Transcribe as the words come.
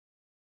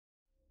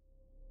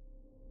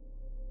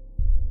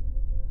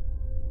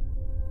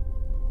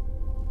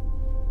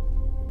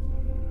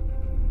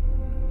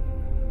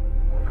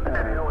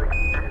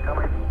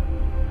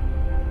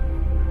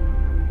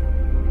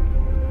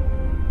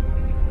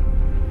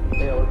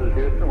is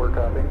Houston, we're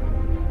copying.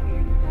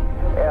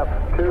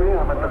 F2,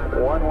 I'm at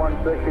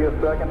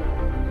 1/160th second.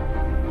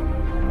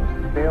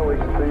 Neil, we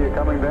can see you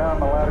coming down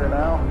the ladder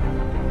now.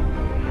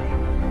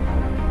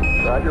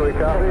 Roger, we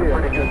copy.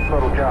 Pretty good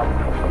total job.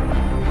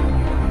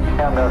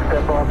 And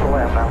step off the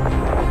lamp now.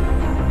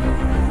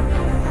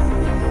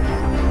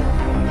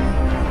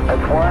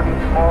 That's one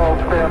small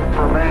step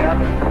for man,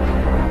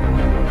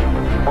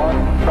 one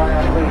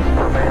giant leap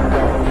for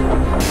mankind.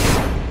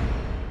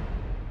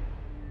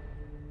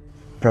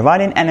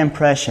 Providing an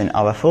impression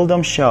of a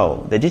Fulldome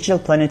show, the digital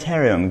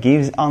planetarium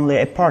gives only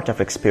a part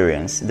of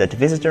experience that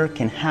visitor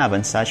can have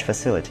in such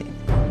facility.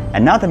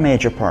 Another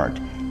major part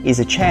is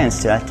a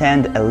chance to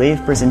attend a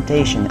live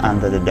presentation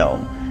under the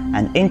dome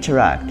and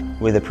interact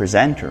with the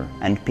presenter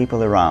and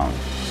people around.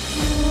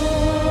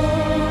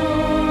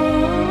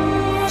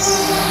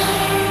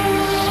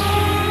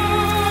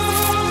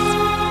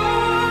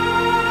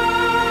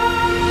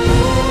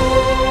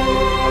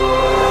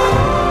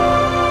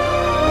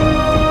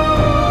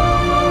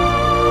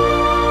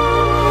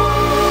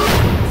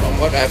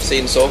 What I've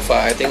seen so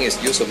far, I think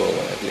it's usable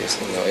at least.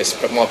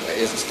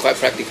 It's quite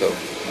practical.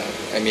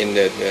 I mean,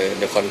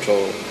 the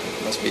control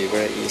must be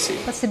very easy.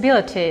 The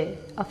possibility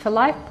of a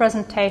live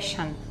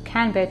presentation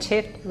can be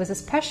achieved with a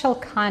special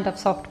kind of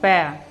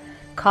software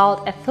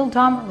called a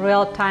Fulldome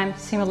real-time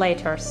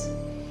simulators.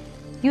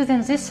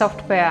 Using this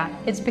software,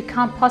 it's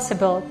become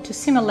possible to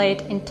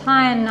simulate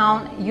entire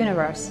known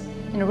universe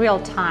in real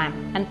time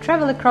and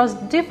travel across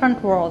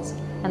different worlds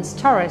and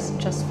stories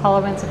just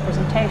following the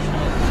presentation.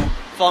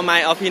 For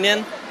my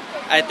opinion,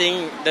 I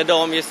think the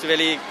dome is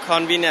very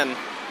convenient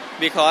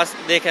because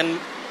we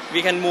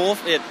can move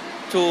it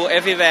to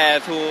everywhere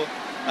to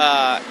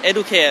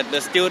educate the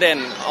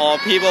student or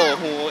people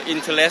who are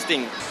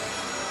interesting.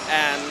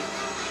 And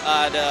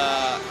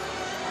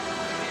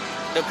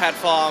the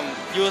platform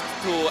used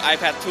to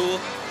iPad 2,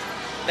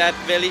 that's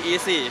very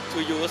easy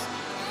to use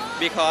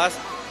because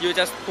you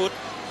just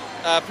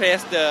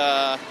press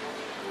the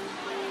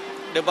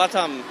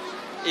button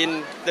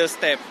in the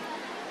step.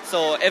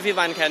 So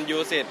everyone can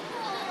use it.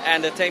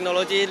 And the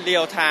technology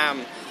real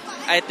time,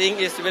 I think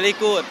is very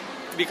good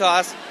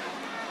because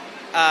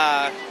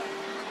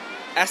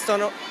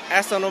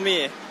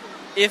astronomy,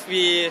 if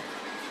we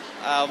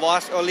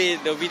watch only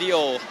the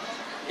video,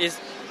 it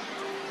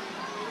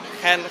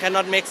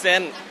cannot make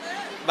sense.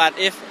 But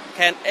if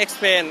can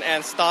explain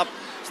and stop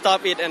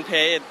it and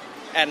play it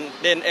and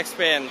then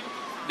explain,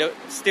 the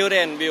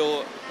student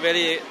will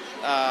really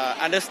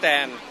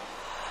understand.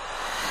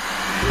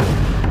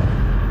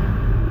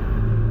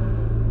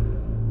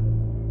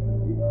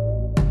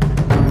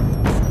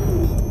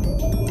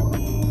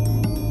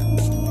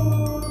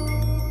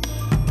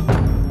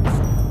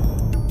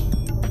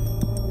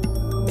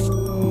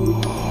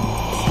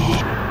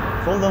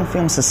 Fulldome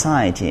Film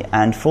Society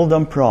and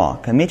Fulldome.pro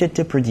committed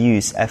to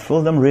produce a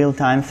Fulldome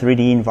real-time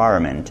 3D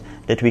environment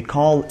that we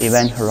call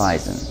Event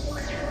Horizon.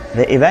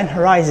 The Event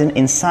Horizon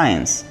in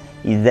science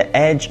is the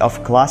edge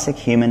of classic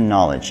human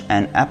knowledge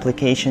and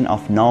application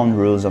of known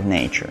rules of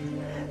nature.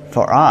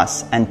 For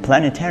us and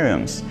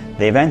planetariums,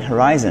 the Event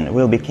Horizon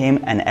will become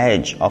an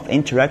edge of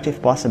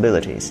interactive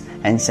possibilities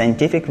and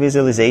scientific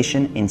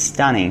visualization in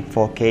stunning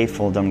 4K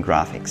Fulldome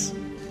graphics.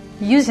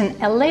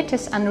 Using a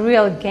latest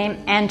Unreal game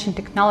engine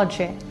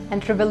technology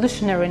and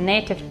revolutionary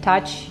native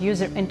touch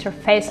user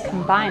interface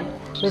combined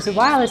with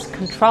wireless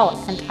control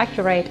and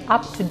accurate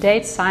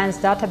up-to-date science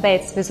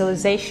database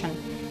visualization,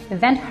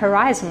 Event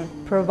Horizon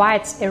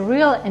provides a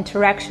real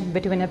interaction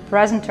between a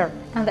presenter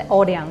and the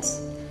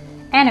audience.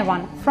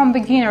 Anyone, from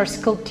beginner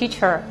school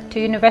teacher to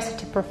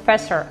university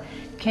professor,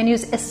 can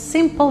use a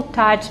simple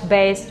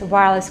touch-based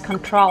wireless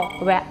control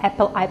via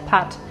Apple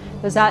iPad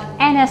without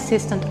any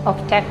assistance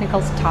of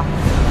technical staff.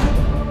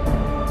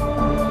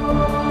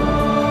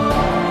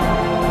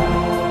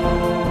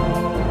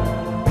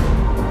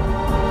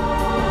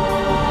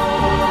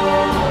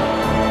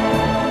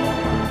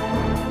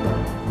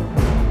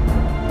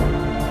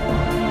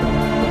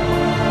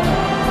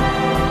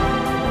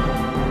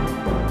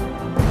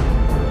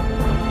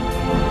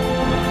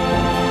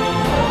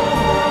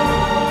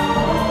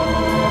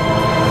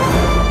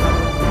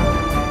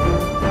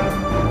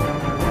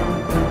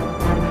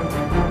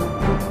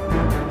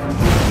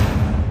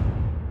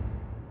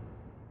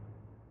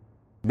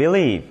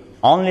 Believe,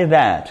 only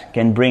that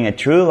can bring a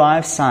true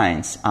life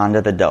science under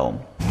the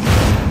dome.